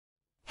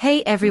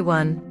Hey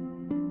everyone!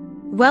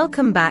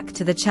 Welcome back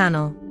to the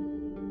channel.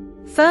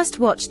 First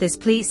watch this,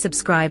 please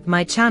subscribe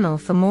my channel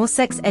for more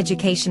sex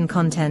education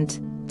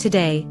content.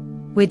 Today,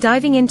 we're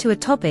diving into a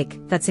topic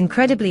that's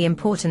incredibly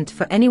important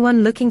for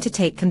anyone looking to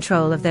take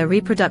control of their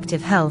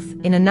reproductive health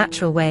in a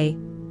natural way: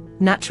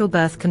 natural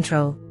birth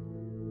control.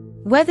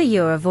 Whether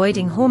you're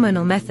avoiding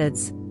hormonal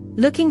methods,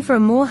 looking for a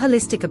more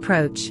holistic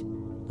approach,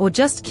 or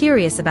just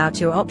curious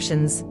about your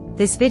options,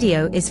 this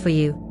video is for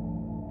you.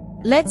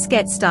 Let's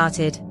get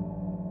started.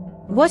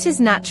 What is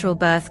natural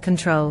birth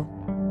control?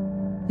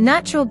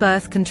 Natural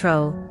birth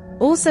control,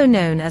 also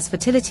known as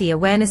fertility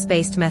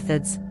awareness-based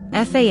methods,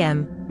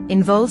 FAM,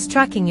 involves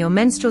tracking your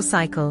menstrual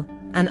cycle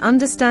and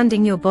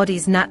understanding your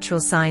body's natural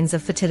signs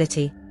of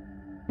fertility.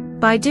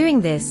 By doing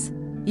this,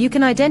 you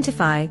can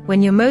identify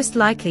when you're most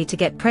likely to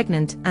get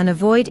pregnant and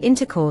avoid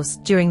intercourse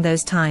during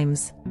those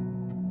times.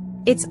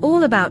 It's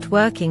all about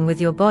working with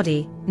your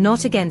body,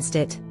 not against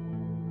it.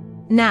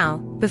 Now,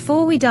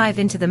 before we dive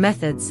into the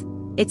methods,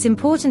 it's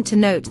important to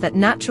note that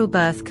natural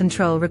birth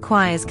control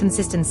requires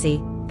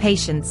consistency,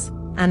 patience,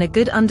 and a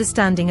good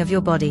understanding of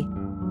your body.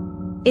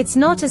 It's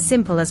not as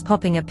simple as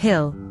popping a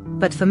pill,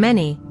 but for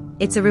many,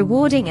 it's a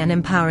rewarding and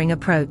empowering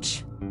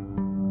approach.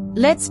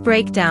 Let's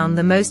break down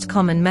the most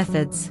common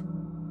methods.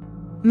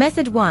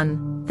 Method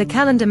 1, the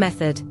calendar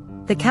method.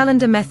 The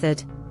calendar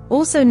method,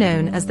 also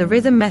known as the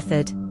rhythm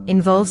method,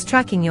 involves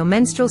tracking your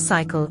menstrual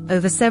cycle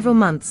over several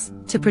months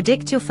to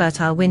predict your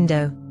fertile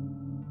window.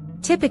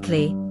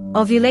 Typically,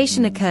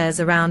 ovulation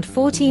occurs around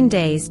 14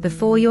 days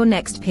before your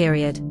next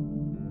period.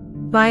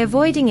 By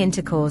avoiding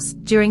intercourse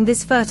during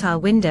this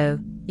fertile window,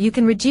 you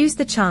can reduce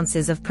the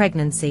chances of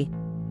pregnancy.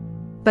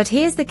 But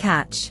here's the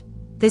catch: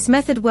 this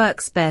method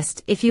works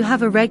best if you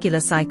have a regular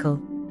cycle.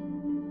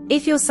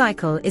 If your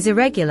cycle is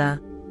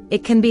irregular,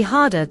 it can be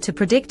harder to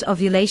predict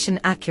ovulation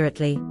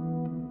accurately.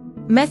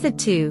 Method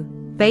 2,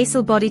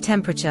 basal body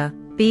temperature,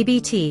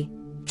 BBT,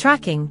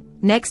 tracking.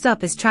 Next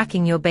up is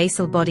tracking your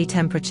basal body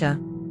temperature.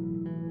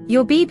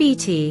 Your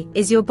BBT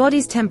is your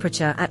body's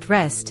temperature at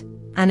rest,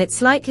 and it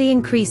slightly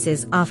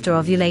increases after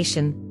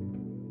ovulation.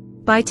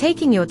 By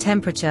taking your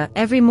temperature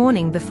every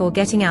morning before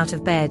getting out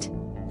of bed,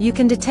 you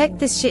can detect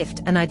this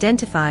shift and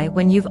identify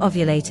when you've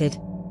ovulated.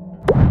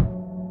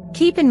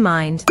 Keep in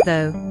mind,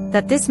 though,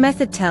 that this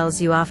method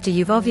tells you after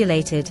you've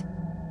ovulated,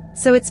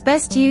 so it's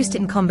best used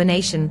in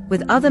combination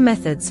with other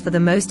methods for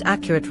the most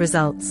accurate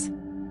results.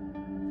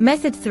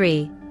 Method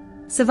 3,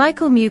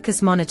 cervical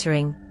mucus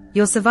monitoring.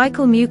 Your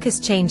cervical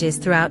mucus changes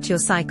throughout your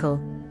cycle,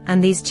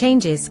 and these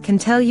changes can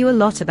tell you a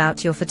lot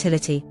about your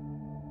fertility.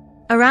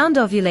 Around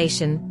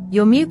ovulation,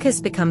 your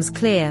mucus becomes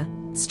clear,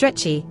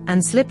 stretchy,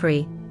 and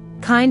slippery,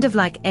 kind of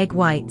like egg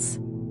whites.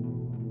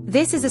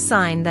 This is a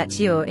sign that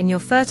you're in your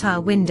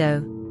fertile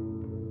window.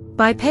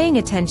 By paying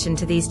attention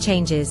to these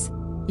changes,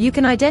 you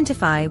can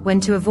identify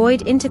when to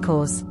avoid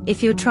intercourse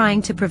if you're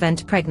trying to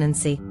prevent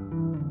pregnancy.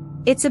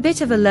 It's a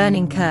bit of a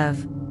learning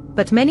curve,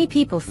 but many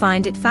people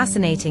find it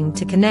fascinating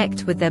to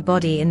connect with their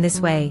body in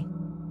this way.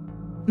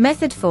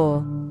 Method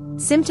 4,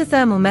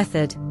 symptothermal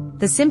method.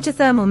 The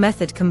symptothermal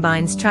method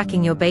combines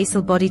tracking your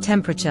basal body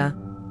temperature,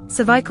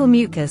 cervical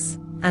mucus,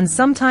 and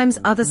sometimes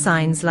other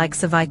signs like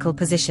cervical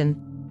position.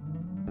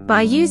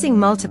 By using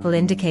multiple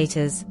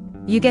indicators,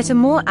 you get a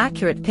more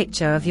accurate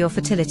picture of your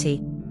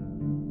fertility.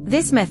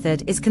 This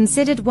method is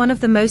considered one of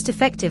the most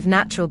effective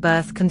natural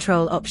birth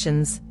control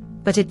options,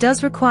 but it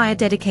does require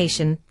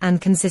dedication and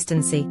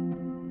consistency.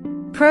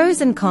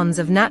 Pros and cons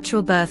of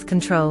natural birth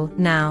control.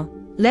 Now,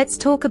 let's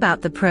talk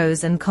about the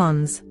pros and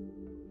cons.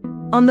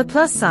 On the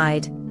plus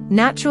side,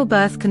 natural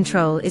birth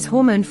control is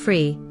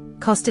hormone-free,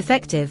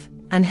 cost-effective,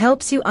 and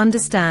helps you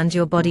understand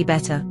your body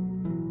better.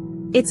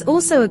 It's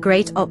also a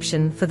great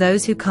option for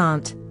those who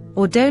can't,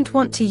 or don't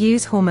want to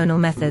use hormonal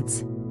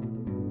methods.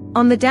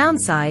 On the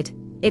downside,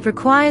 it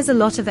requires a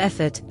lot of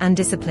effort and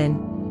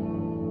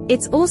discipline.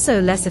 It's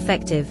also less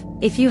effective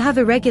if you have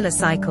irregular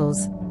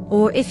cycles,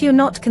 or if you're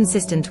not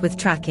consistent with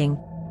tracking.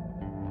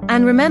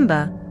 And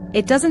remember,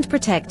 it doesn't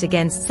protect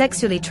against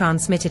sexually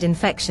transmitted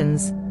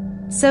infections,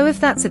 so if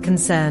that's a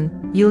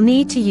concern, you'll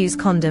need to use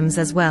condoms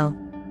as well.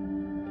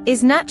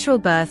 Is natural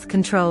birth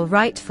control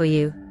right for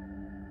you?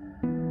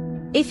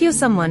 If you're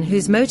someone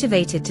who's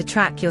motivated to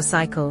track your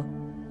cycle,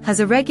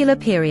 has a regular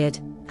period,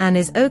 and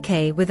is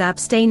okay with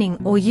abstaining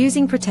or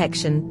using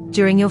protection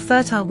during your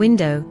fertile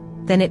window,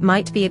 then it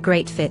might be a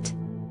great fit.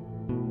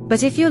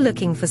 But if you're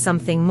looking for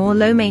something more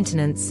low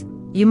maintenance,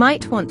 you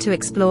might want to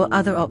explore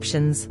other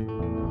options.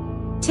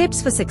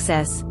 Tips for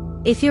success.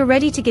 If you're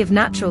ready to give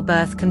natural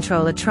birth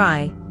control a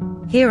try,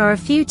 here are a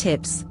few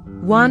tips.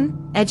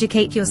 1.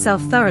 Educate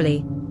yourself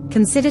thoroughly.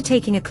 Consider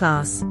taking a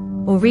class,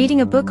 or reading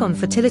a book on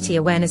fertility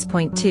awareness.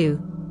 Point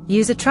 2.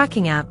 Use a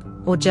tracking app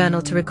or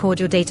journal to record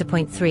your data.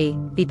 Point 3.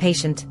 Be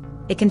patient.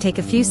 It can take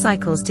a few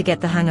cycles to get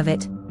the hang of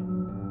it.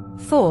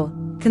 4.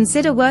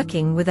 Consider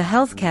working with a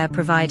healthcare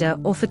provider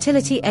or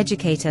fertility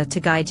educator to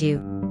guide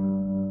you.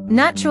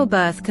 Natural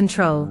birth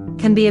control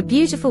can be a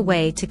beautiful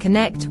way to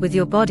connect with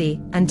your body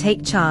and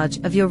take charge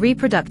of your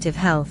reproductive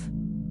health.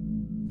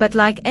 But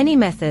like any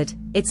method,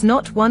 it's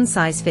not one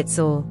size fits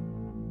all.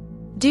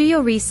 Do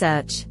your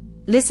research,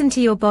 listen to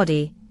your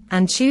body,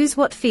 and choose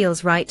what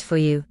feels right for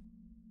you.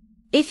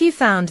 If you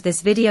found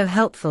this video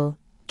helpful,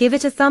 give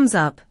it a thumbs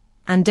up,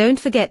 and don't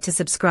forget to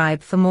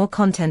subscribe for more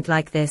content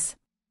like this.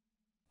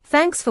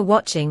 Thanks for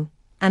watching,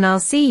 and I'll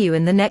see you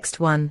in the next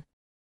one.